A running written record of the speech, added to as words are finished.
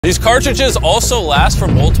These cartridges also last for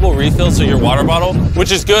multiple refills of your water bottle,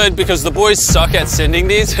 which is good because the boys suck at sending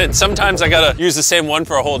these, and sometimes I gotta use the same one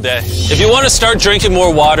for a whole day. If you want to start drinking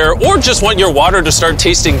more water, or just want your water to start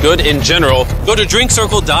tasting good in general, go to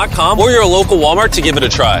drinkcircle.com or your local Walmart to give it a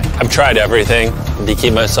try. I've tried everything to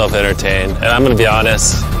keep myself entertained, and I'm gonna be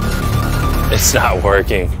honest, it's not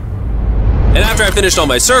working. And after I finished all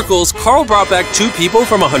my circles, Carl brought back 2 people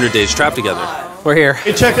from 100 Days Trapped Together. We're here.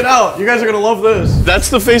 Hey, check it out. You guys are gonna love this. That's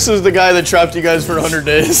the face of the guy that trapped you guys for 100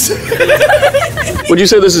 days. Would you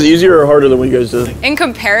say this is easier or harder than what you guys did? In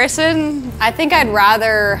comparison, I think I'd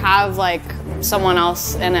rather have like someone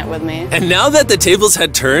else in it with me. And now that the tables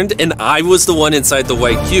had turned and I was the one inside the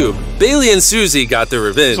white cube, Bailey and Susie got their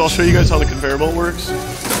revenge. So I'll show you guys how the conveyor belt works.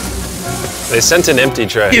 They sent an empty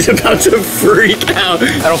tray. He's about to freak out.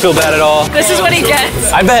 I don't feel bad at all. This is what he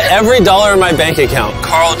gets. I bet every dollar in my bank account,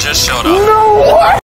 Carl just showed up. No!